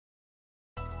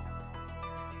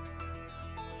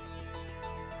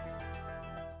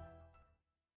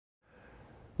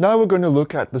Now we're going to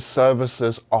look at the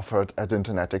services offered at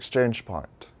Internet Exchange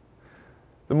Point.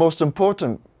 The most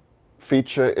important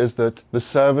feature is that the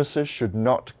services should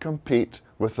not compete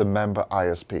with the member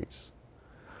ISPs.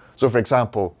 So for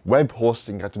example, web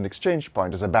hosting at an exchange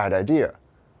point is a bad idea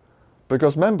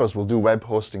because members will do web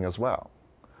hosting as well.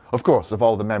 Of course, if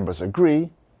all the members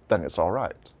agree, then it's all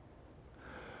right.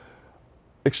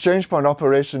 Exchange point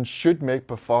operations should make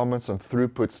performance and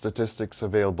throughput statistics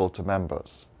available to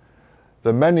members. There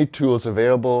are many tools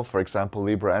available, for example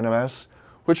LibreNMS,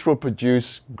 which will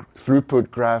produce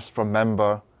throughput graphs from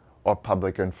member or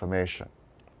public information.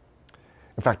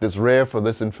 In fact, it's rare for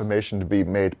this information to be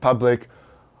made public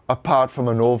apart from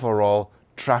an overall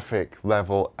traffic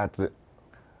level at the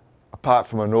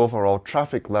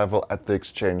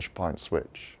exchange point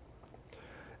switch.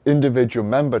 Individual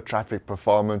member traffic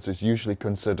performance is usually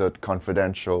considered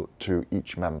confidential to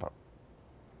each member.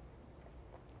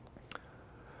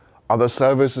 Other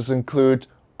services include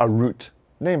a root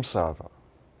name server,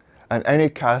 and any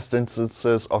cast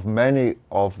instances of many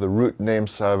of the root name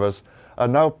servers are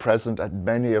now present at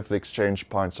many of the exchange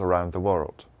points around the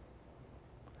world.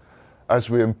 As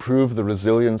we improve the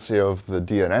resiliency of the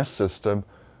DNS system,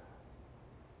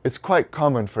 it's quite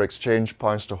common for exchange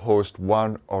points to host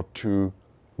one or two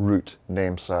root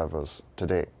name servers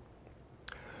today.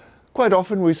 Quite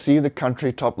often we see the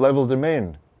country top-level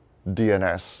domain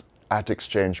DNS at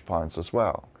exchange points as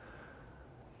well.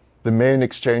 The main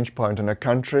exchange point in a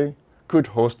country could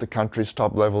host the country's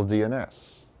top-level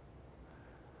DNS.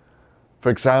 For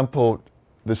example,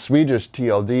 the Swedish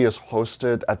TLD is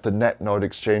hosted at the NetNode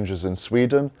exchanges in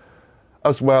Sweden,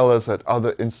 as well as at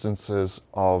other instances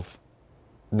of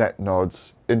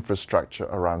NetNode's infrastructure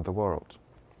around the world.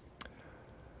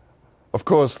 Of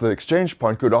course, the exchange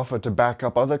point could offer to back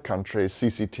up other countries'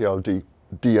 ccTLD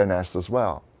DNS as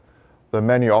well. There are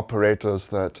many operators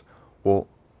that will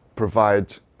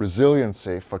provide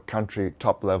resiliency for country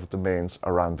top-level domains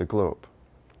around the globe.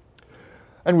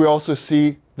 And we also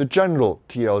see the general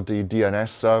TLD DNS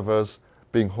servers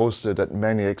being hosted at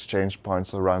many exchange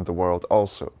points around the world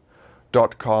also.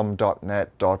 .com,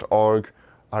 .net, .org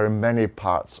are in many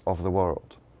parts of the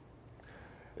world.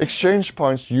 Exchange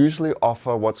points usually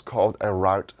offer what's called a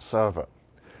route server.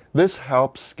 This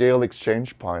helps scale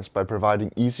exchange points by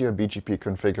providing easier BGP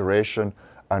configuration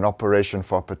and operation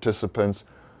for participants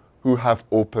who have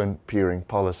open peering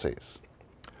policies.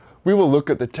 We will look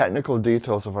at the technical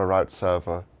details of a route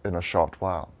server in a short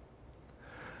while.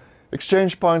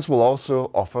 Exchange points will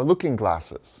also offer looking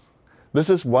glasses. This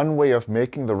is one way of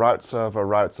making the route server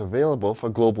routes available for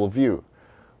global view,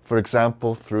 for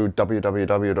example through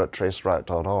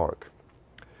www.traceroute.org.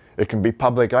 It can be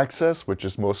public access, which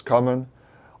is most common,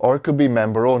 or it could be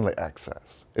member-only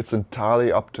access. It's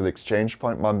entirely up to the exchange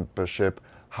point membership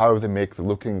how they make the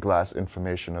looking glass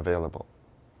information available.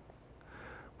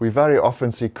 We very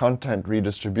often see content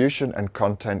redistribution and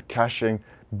content caching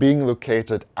being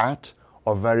located at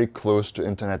or very close to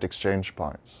Internet exchange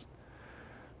points.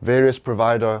 Various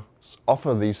providers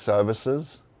offer these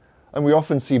services, and we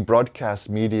often see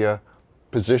broadcast media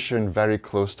positioned very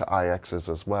close to IXs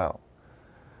as well.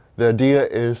 The idea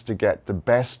is to get the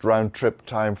best round-trip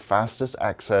time, fastest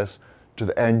access to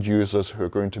the end users who are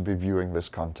going to be viewing this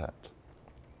content.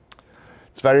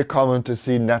 It's very common to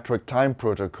see network time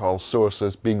protocol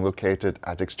sources being located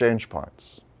at exchange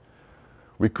points.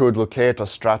 We could locate a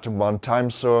Stratum 1 time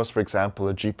source, for example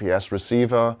a GPS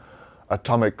receiver,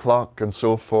 atomic clock and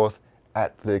so forth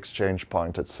at the exchange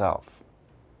point itself.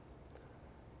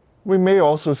 We may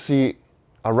also see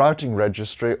a routing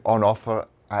registry on offer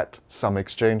at some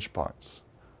exchange points.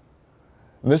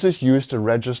 And this is used to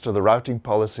register the routing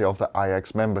policy of the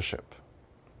IX membership.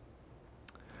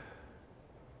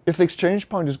 If the exchange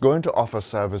point is going to offer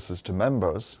services to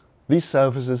members, these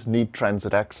services need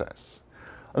transit access.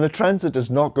 And the transit is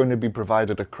not going to be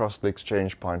provided across the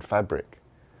exchange point fabric.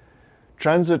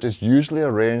 Transit is usually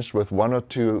arranged with one or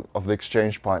two of the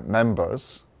exchange point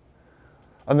members,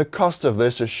 and the cost of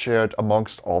this is shared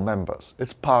amongst all members.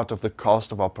 It's part of the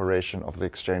cost of operation of the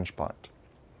exchange point.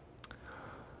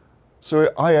 So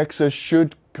IXs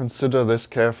should consider this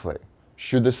carefully.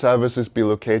 Should the services be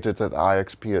located at the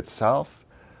IXP itself?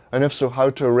 And if so, how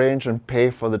to arrange and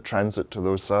pay for the transit to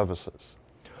those services?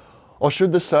 Or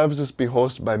should the services be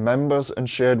hosted by members and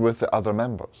shared with the other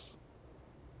members?